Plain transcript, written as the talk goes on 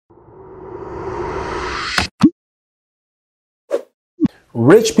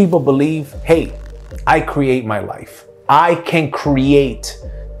Rich people believe, hey, I create my life. I can create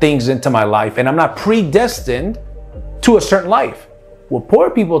things into my life and I'm not predestined to a certain life. What poor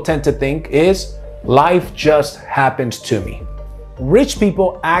people tend to think is life just happens to me. Rich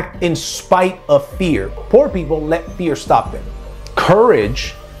people act in spite of fear. Poor people let fear stop them.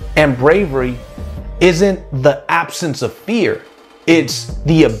 Courage and bravery isn't the absence of fear. It's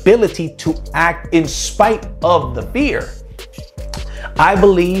the ability to act in spite of the fear. I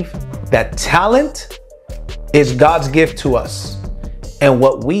believe that talent is God's gift to us. And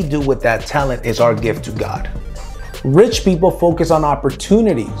what we do with that talent is our gift to God. Rich people focus on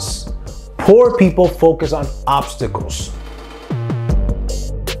opportunities. Poor people focus on obstacles.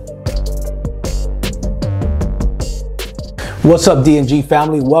 What's up, D&G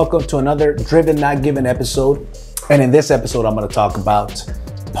family? Welcome to another Driven Not Given episode. And in this episode, I'm going to talk about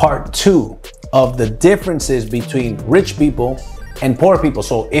part 2 of the differences between rich people and poor people.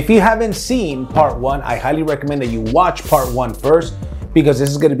 So if you haven't seen part 1, I highly recommend that you watch part 1 first, because this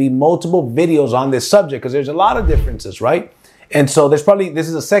is going to be multiple videos on this subject because there's a lot of differences, right? And so this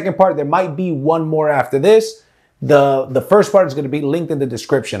is the second part. There might be one more after this. The first part is going to be linked in the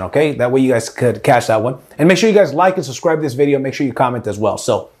description, okay? That way you guys could catch that one. And make sure you guys like and subscribe to this video. Make sure you comment as well.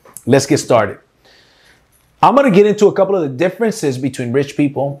 So let's get started. I'm going to get into a couple of the differences between rich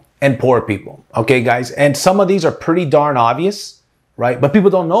people and poor people, okay, guys? And some of these are pretty darn obvious, right? But people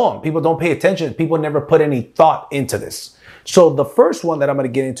don't know them. People don't pay attention. People never put any thought into this. So the first one that I'm going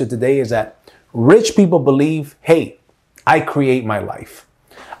to get into today is that rich people believe, hey, I create my life.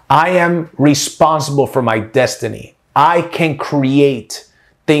 I am responsible for my destiny. I can create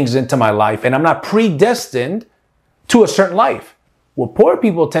things into my life and I'm not predestined to a certain life. What poor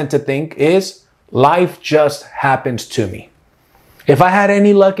people tend to think is life just happens to me. If I had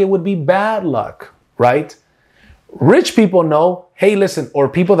any luck, it would be bad luck, right? Rich people know, hey, listen, or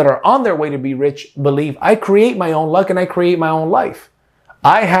people that are on their way to be rich believe, I create my own luck and I create my own life.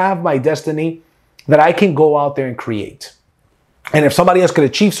 I have my destiny that I can go out there and create. And if somebody else could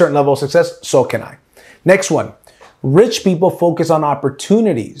achieve certain level of success, so can I. Next one, rich people focus on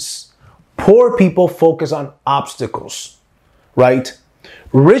opportunities. Poor people focus on obstacles, right?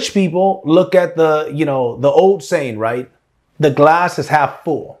 Rich people look at the old saying, right? The glass is half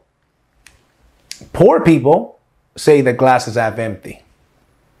full. Poor people say the glass is half empty.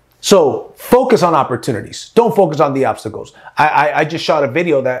 So focus on opportunities. Don't focus on the obstacles. I just shot a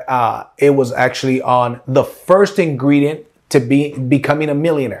video that it was actually on the first ingredient to becoming a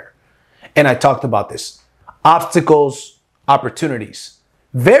millionaire. And I talked about this. Obstacles, opportunities.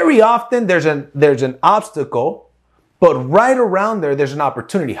 Very often there's an obstacle, but right around there's an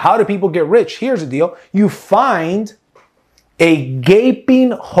opportunity. How do people get rich? Here's the deal. You find a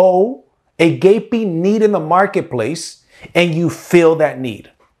gaping hole, a gaping need in the marketplace, and you fill that need.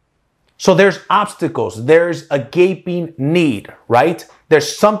 So there's obstacles. There's a gaping need, right?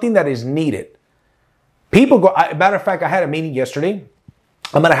 There's something that is needed. People go, matter of fact, I had a meeting yesterday.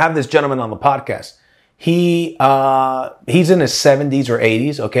 I'm going to have this gentleman on the podcast. He's in his 70s or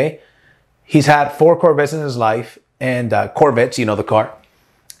 80s, okay? He's had 4 Corvettes in his life, and Corvettes, you know, the car.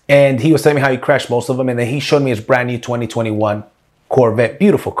 And he was telling me how he crashed most of them. And then he showed me his brand new 2021 Corvette.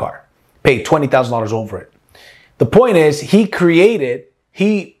 Beautiful car. Paid $20,000 over it. The point is,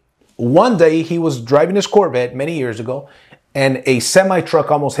 one day he was driving his Corvette many years ago, and a semi truck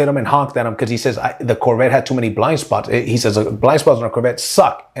almost hit him and honked at him because he says the Corvette had too many blind spots. He says blind spots on a Corvette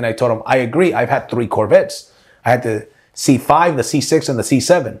suck. And I told him, I agree. I've had 3 Corvettes. I had the C5, the C6, and the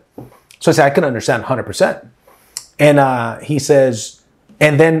C7. So I said, I can understand 100%. And he says,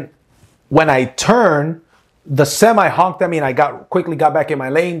 and then when I turn, the semi honked at me and I quickly got back in my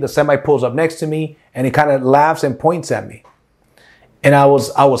lane. The semi pulls up next to me and he kind of laughs and points at me. And I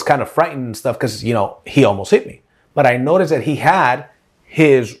was kind of frightened and stuff because, he almost hit me. But I noticed that he had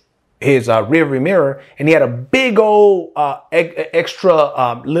his rear view mirror and he had a big old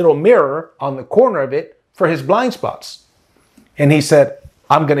extra little mirror on the corner of it for his blind spots. And he said,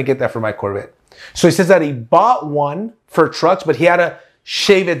 I'm going to get that for my Corvette. So he says that he bought one for trucks, but he had to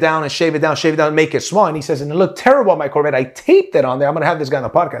shave it down and make it small. And he says, and it looked terrible on my Corvette. I taped it on there. I'm going to have this guy on the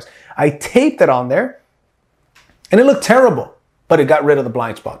podcast. I taped it on there and it looked terrible, but it got rid of the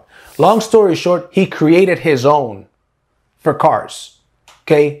blind spot. Long story short, he created his own for cars.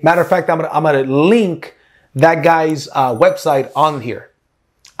 Okay. Matter of fact, I'm going to link that guy's website on here.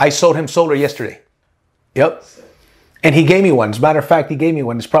 I sold him solar yesterday. Yep. And he gave me one. As a matter of fact, he gave me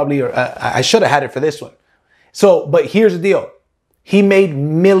one. It's probably, I should have had it for this one. So, but here's the deal. He made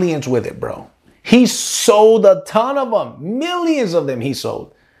millions with it, bro. He sold a ton of them. Millions of them he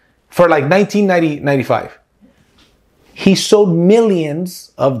sold for like $19.95. He sold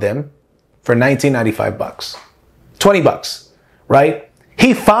millions of them for $19.95, $20, right?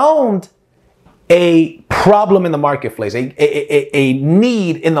 He found a problem in the marketplace, a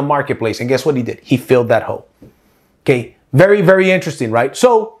need in the marketplace. And guess what he did? He filled that hole. Okay. Very, very interesting, right?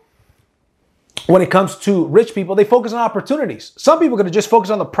 So when it comes to rich people, they focus on opportunities. Some people could have just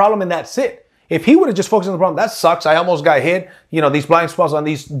focused on the problem and that's it. If he would have just focused on the problem, that sucks. I almost got hit. These blind spots on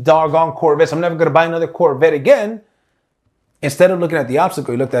these doggone Corvettes. I'm never going to buy another Corvette again. Instead of looking at the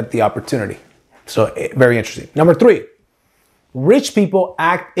obstacle, he looked at the opportunity. So very interesting. Number 3, rich people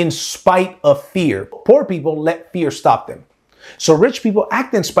act in spite of fear. Poor people let fear stop them. So rich people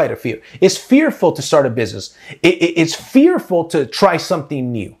act in spite of fear. It's fearful to start a business. It's fearful to try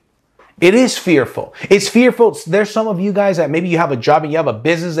something new. It is fearful. It's fearful. There's some of you guys that maybe you have a job and you have a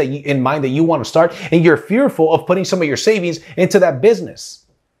business in mind that you want to start, and you're fearful of putting some of your savings into that business.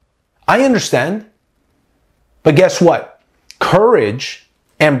 I understand. But guess what? Courage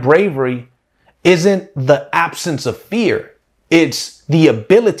and bravery isn't the absence of fear. It's the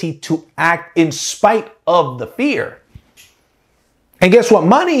ability to act in spite of the fear. And guess what?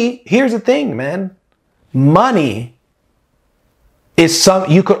 Money, here's the thing, man. Money is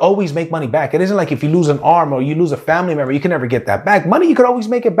you could always make money back. It isn't like if you lose an arm or you lose a family member, you can never get that back. Money, you could always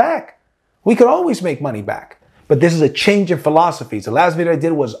make it back. We could always make money back. But this is a change in philosophies. The last video I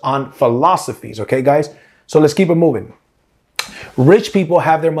did was on philosophies. Okay, guys? So let's keep it moving. Rich people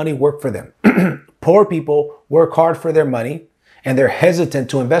have their money work for them. Poor people work hard for their money and they're hesitant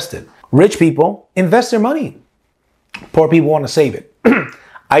to invest it. Rich people invest their money. Poor people want to save it.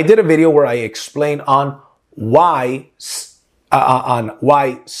 I did a video where I explained on why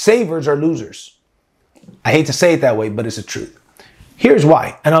savers are losers. I hate to say it that way, but it's the truth. Here's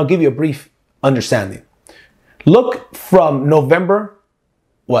why, and I'll give you a brief understanding. Look from November,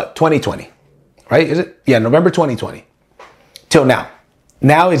 2020, right? Is it? Yeah, November 2020 till now.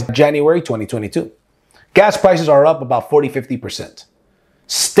 Now is January 2022. Gas prices are up about 40-50%.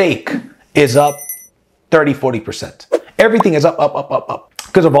 Steak is up 30-40%. Everything is up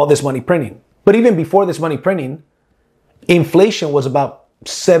because of all this money printing. But even before this money printing, inflation was about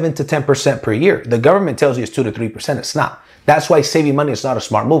 7 to 10% per year. The government tells you it's 2 to 3%. It's not. That's why saving money is not a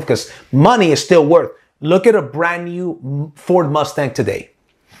smart move, because money is still worth. Look at a brand new Ford Mustang today.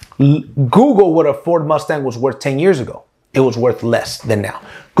 Google what a Ford Mustang was worth 10 years ago. It was worth less than now.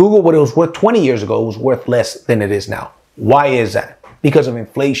 Google what it was worth 20 years ago. It was worth less than it is now. Why is that? Because of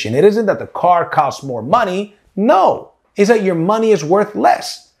inflation. It isn't that the car costs more money. No, it's that your money is worth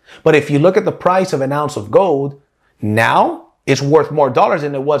less. But if you look at the price of an ounce of gold, now it's worth more dollars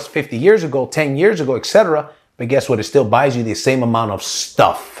than it was 50 years ago, 10 years ago, etc. But guess what? It still buys you the same amount of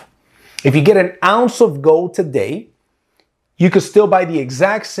stuff. If you get an ounce of gold today, you could still buy the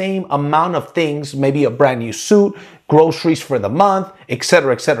exact same amount of things, maybe a brand new suit, groceries for the month,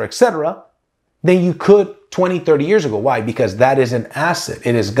 etc., etc., etc., than you could 20, 30 years ago. Why? Because that is an asset.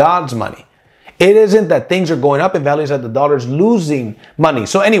 It is God's money. It isn't that things are going up in value, it's that the dollar's losing money.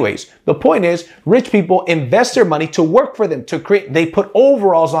 So anyways, the point is, rich people invest their money to work for them, they put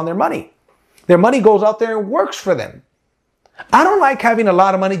overalls on their money. Their money goes out there and works for them. I don't like having a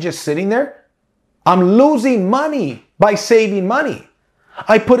lot of money just sitting there. I'm losing money by saving money.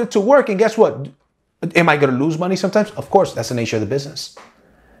 I put it to work, and guess what? Am I going to lose money sometimes? Of course, that's the nature of the business.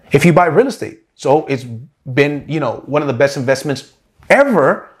 If you buy real estate, so it's been, one of the best investments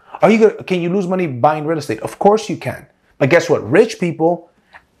ever. Can you lose money buying real estate? Of course you can. But guess what? Rich people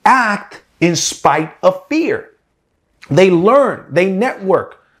act in spite of fear. They learn, they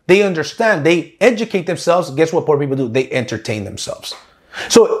network, they understand, they educate themselves. Guess what poor people do? They entertain themselves.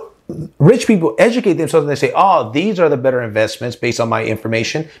 So rich people educate themselves and they say, oh, these are the better investments based on my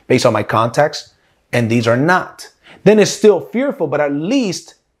information, based on my contacts, and these are not. Then it's still fearful, but at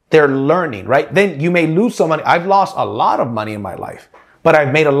least they're learning, right? Then you may lose some money. I've lost a lot of money in my life, but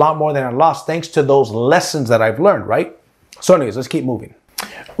I've made a lot more than I lost thanks to those lessons that I've learned, right? So anyways, let's keep moving.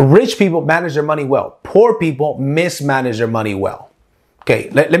 Rich people manage their money well. Poor people mismanage their money well. Okay,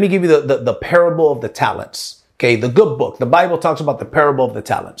 let me give you the parable of the talents. Okay, the good book. The Bible talks about the parable of the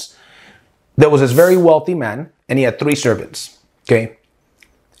talents. There was this very wealthy man, and he had 3 servants. Okay,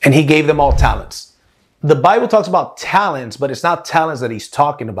 and he gave them all talents. The Bible talks about talents, but it's not talents that he's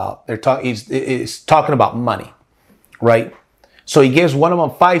talking about. He's talking about money, right? So he gives one of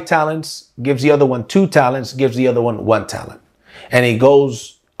them 5 talents, gives the other one 2 talents, gives the other one 1 talent. And he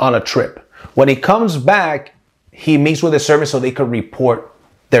goes on a trip. When he comes back, he meets with the servant so they could report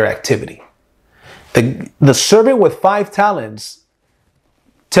their activity. The servant with 5 talents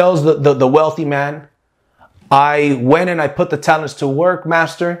tells the wealthy man, I went and I put the talents to work,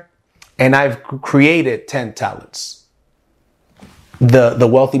 master, and I've created 10 talents. the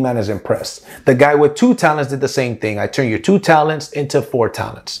wealthy man is impressed. The guy with 2 talents did the same thing. I turned your 2 talents into 4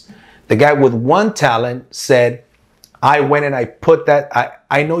 talents. The guy with 1 talent said, I went and I put that,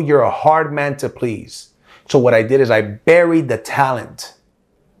 I know you're a hard man to please. So what I did is I buried the talent.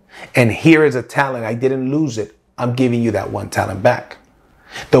 And here is a talent. I didn't lose it. I'm giving you that 1 talent back.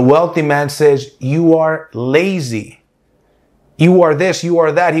 The wealthy man says, you are lazy. You are this, you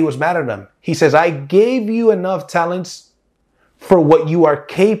are that. He was mad at him. He says, I gave you enough talents for what you are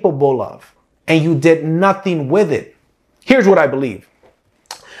capable of, and you did nothing with it. Here's what I believe.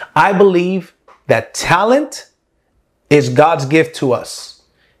 I believe that talent is God's gift to us,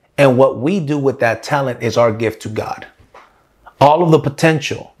 and what we do with that talent is our gift to God. All of the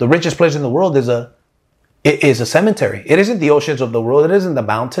potential. The richest place in the world is a cemetery. It isn't the oceans of the world. It isn't the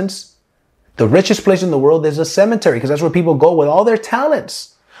mountains. The richest place in the world is a cemetery, because that's where people go with all their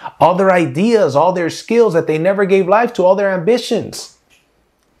talents, all their ideas, all their skills that they never gave life to, all their ambitions.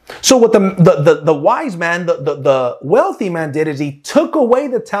 So what the wise man, the wealthy man did is he took away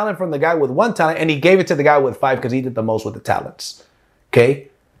the talent from the guy with 1 talent and he gave it to the guy with 5 because he did the most with the talents. Okay?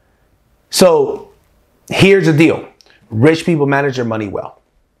 So here's the deal. Rich people manage their money well.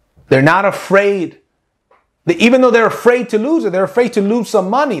 They're not afraid. Even though they're afraid to lose it, they're afraid to lose some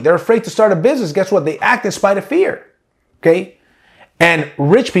money. They're afraid to start a business. Guess what? They act in spite of fear. Okay? And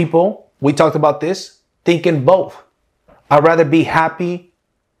rich people, we talked about this, thinking both. I'd rather be happy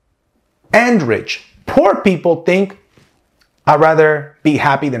and rich. Poor people think I'd rather be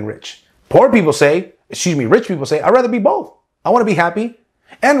happy than rich. Rich people say, I'd rather be both. I want to be happy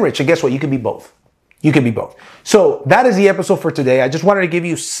and rich. And guess what? You can be both. You can be both. So that is the episode for today. I just wanted to give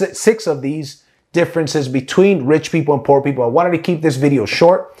you 6 of these differences between rich people and poor people. I wanted to keep this video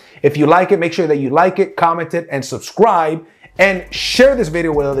short. If you like it, make sure that you like it, comment it, and subscribe. And share this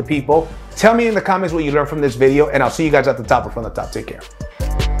video with other people. Tell me in the comments what you learned from this video, and I'll see you guys at the top or from the top. Take care.